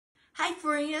Hey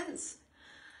friends,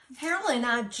 Harold and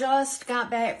I just got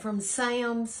back from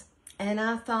Sam's and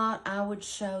I thought I would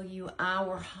show you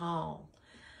our haul.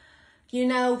 You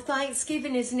know,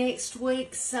 Thanksgiving is next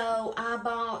week, so I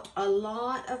bought a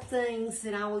lot of things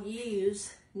that I will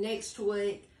use next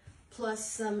week, plus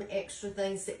some extra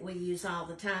things that we use all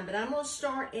the time. But I'm going to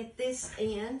start at this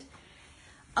end.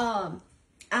 I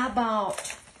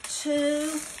bought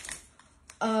 2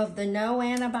 of the no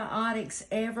antibiotics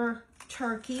ever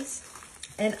turkeys,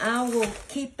 and I will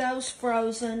keep those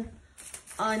frozen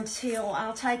until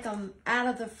I'll take them out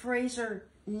of the freezer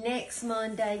next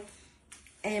Monday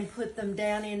and put them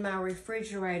down in my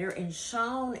refrigerator. And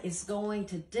Sean is going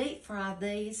to deep fry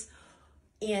these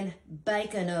in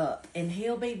Bacon Up, and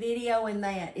he'll be videoing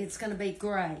that. It's going to be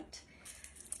great.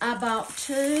 I bought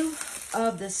 2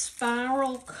 of the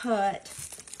spiral cut,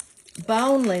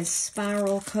 boneless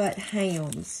spiral cut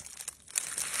hams.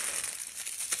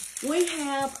 We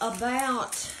have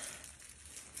about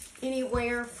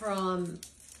anywhere from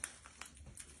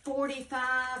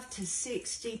 45 to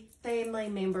 60 family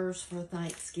members for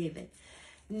Thanksgiving.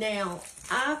 Now,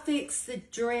 I fix the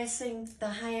dressing, the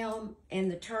ham, and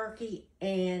the turkey,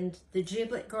 and the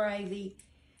giblet gravy,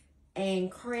 and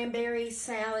cranberry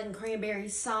salad and cranberry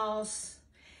sauce.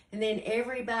 And then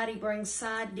everybody brings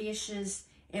side dishes,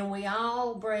 and we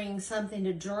all bring something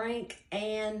to drink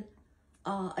and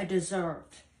a dessert.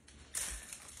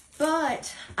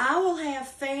 But I will have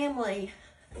family.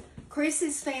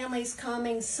 Chris's family's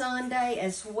coming Sunday,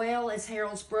 as well as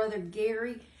Harold's brother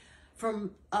Gary from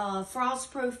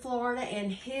Frostproof, Florida,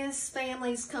 and his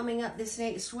family's coming up this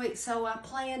next week. So I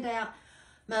planned out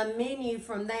my menu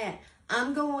from that.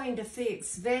 I'm going to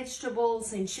fix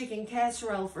vegetables and chicken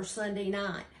casserole for Sunday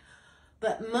night.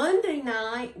 But Monday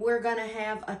night, we're going to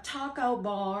have a taco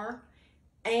bar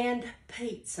and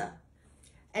pizza.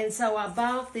 And so I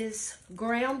bought this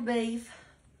ground beef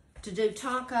to do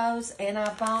tacos, and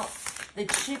I bought the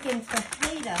chicken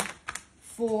fajita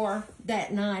for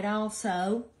that night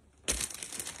also.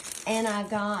 And I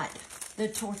got the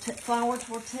flour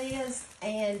tortillas,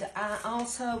 and I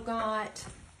also got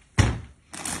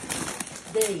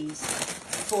these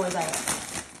for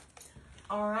that.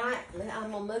 All right,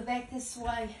 I'm gonna move back this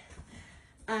way.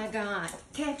 I got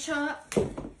ketchup,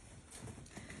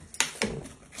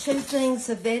 2 things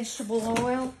of vegetable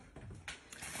oil.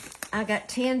 I got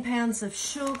 10 pounds of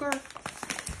sugar,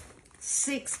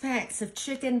 6 packs of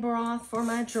chicken broth for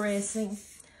my dressing.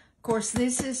 Of course,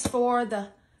 this is for the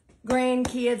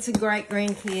grandkids and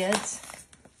great-grandkids.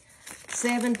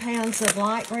 7 pounds of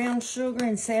light brown sugar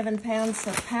and 7 pounds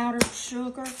of powdered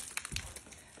sugar.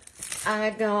 I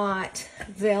got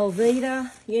Velveeta.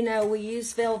 You know, we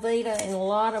use Velveeta in a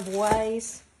lot of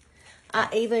ways. I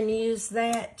even use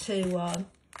that to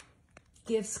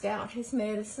give Scout his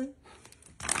medicine.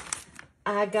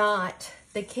 I got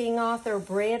the King Arthur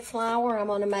bread flour. I'm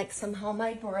going to make some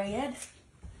homemade bread.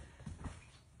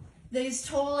 These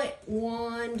toilet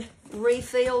wand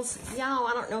refills. Y'all,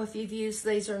 I don't know if you've used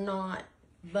these or not,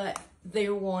 but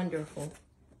they're wonderful.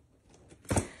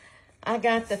 I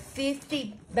got the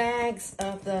 50 bags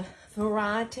of the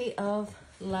variety of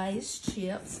Lay's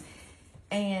chips,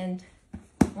 and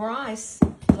Bryce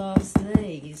loves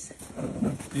these.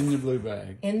 In the blue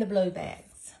bag. In the blue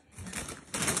bags.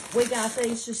 We got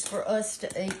these just for us to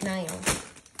eat now.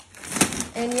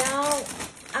 And y'all,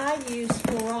 I use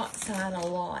peroxide a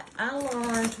lot. I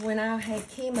learned when I had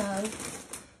chemo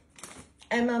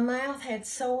and my mouth had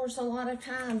sores a lot of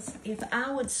times, if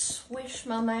I would swish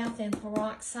my mouth in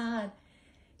peroxide,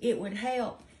 it would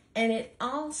help. And it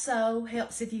also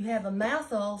helps if you have a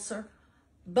mouth ulcer.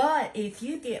 But if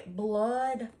you get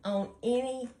blood on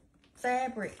any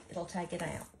fabric, it'll take it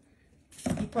out.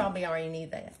 You probably already knew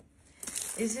that.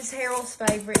 This is Harold's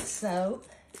favorite soap.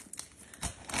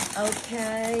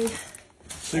 Okay.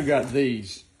 Sue got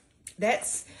these.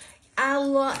 I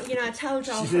love, you know, I told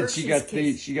y'all she said she got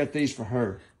these. She got these for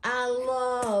her. I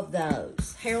love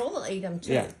those. Harold will eat them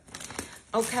too. Yeah.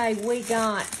 Okay, we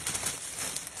got,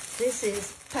 this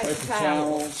is paper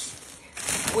towels.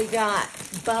 We got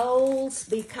bowls,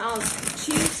 because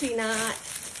Tuesday night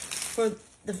for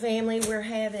the family we're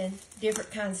having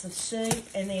different kinds of soup,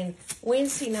 and then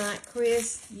Wednesday night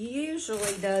Chris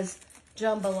usually does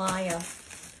jambalaya.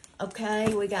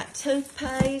 Okay, we got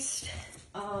toothpaste.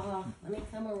 Let me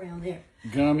come around there.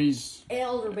 Gummies.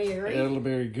 Elderberry.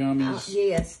 Elderberry gummies.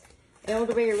 Yes,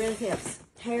 elderberry really helps.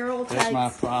 Harold takes. That's my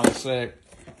final sec.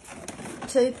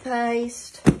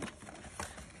 Toothpaste.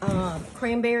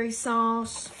 Cranberry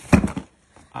sauce.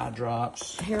 Eye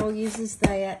drops. Harold uses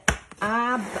that.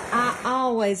 I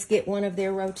always get one of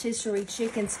their rotisserie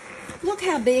chickens. Look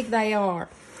how big they are.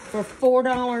 for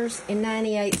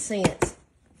 $4.98.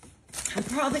 I'm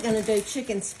probably going to do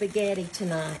chicken spaghetti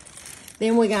tonight.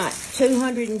 Then we got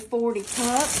 240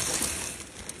 cups.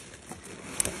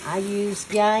 I use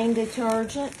Gain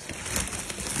detergent.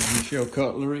 Did you show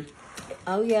cutlery?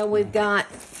 Oh, yeah, we've got...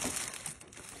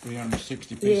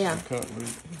 360 pieces of cutlery.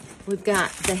 We've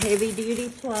got the heavy-duty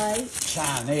plate.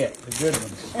 Chinette, the good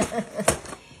ones.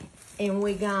 And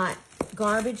we got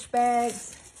garbage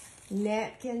bags,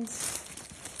 napkins,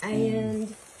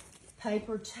 and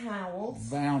paper towels.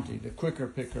 Bounty, the quicker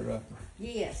picker-upper.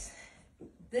 Yes.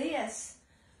 This,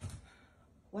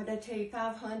 what did I tell you,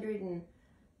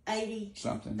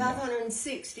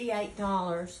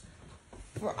 $568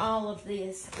 for all of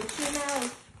this. But you know,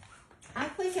 I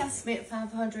think I spent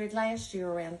 $500 last year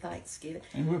around Thanksgiving.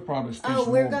 And we'll probably spend Oh,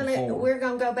 some we're more before. we're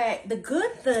gonna go back. The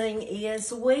good thing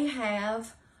is we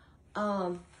have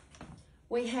our,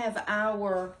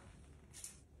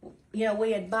 you know,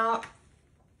 we had bought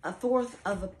a fourth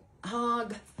of a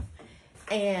hog,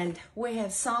 and we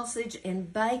have sausage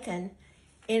and bacon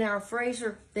in our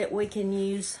freezer that we can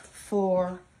use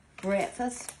for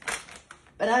breakfast.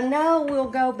 But I know we'll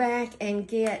go back and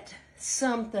get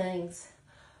some things.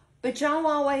 But y'all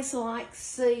always like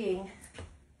seeing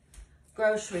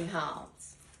grocery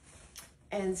hauls.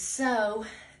 And so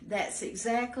that's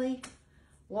exactly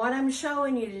what I'm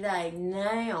showing you today.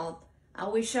 Now, I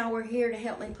wish y'all were here to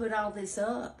help me put all this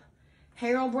up.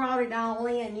 Harold brought it all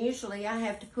in. Usually I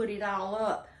have to put it all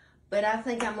up. But I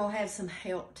think I'm going to have some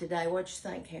help today. What you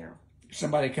think, Harold?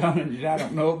 Somebody coming that I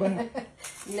don't know about?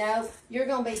 No, you're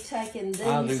going to be taking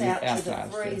I'll do these the out to the outside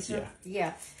stuff, freezer.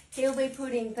 Yeah. He'll be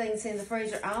putting things in the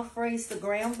freezer. I'll freeze the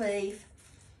ground beef,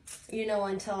 you know,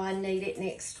 until I need it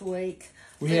next week.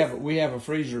 We have a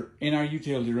freezer in our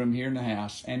utility room here in the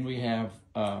house, and we have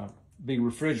a big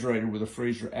refrigerator with a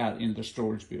freezer out in the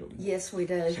storage building. Yes, we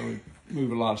do. So we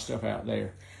move a lot of stuff out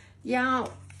there.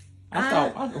 Y'all,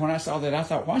 When I saw that, I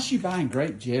thought, why is she buying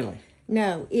grape jelly?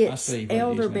 No, it's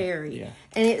elderberry. Yeah.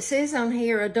 And it says on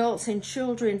here, adults and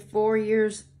children 4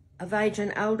 years of age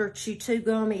and older chew 2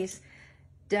 gummies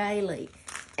daily.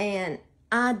 And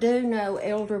I do know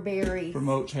elderberry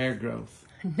Promotes hair growth.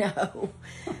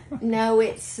 No,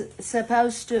 it's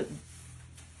supposed to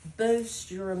boost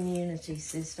your immunity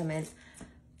system. And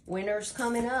winter's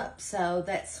coming up, so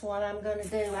that's what I'm going to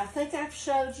do. I think I've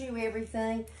showed you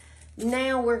everything.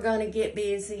 Now we're going to get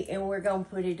busy and we're going to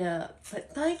put it up.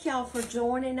 But thank y'all for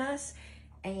joining us,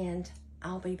 and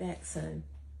I'll be back soon.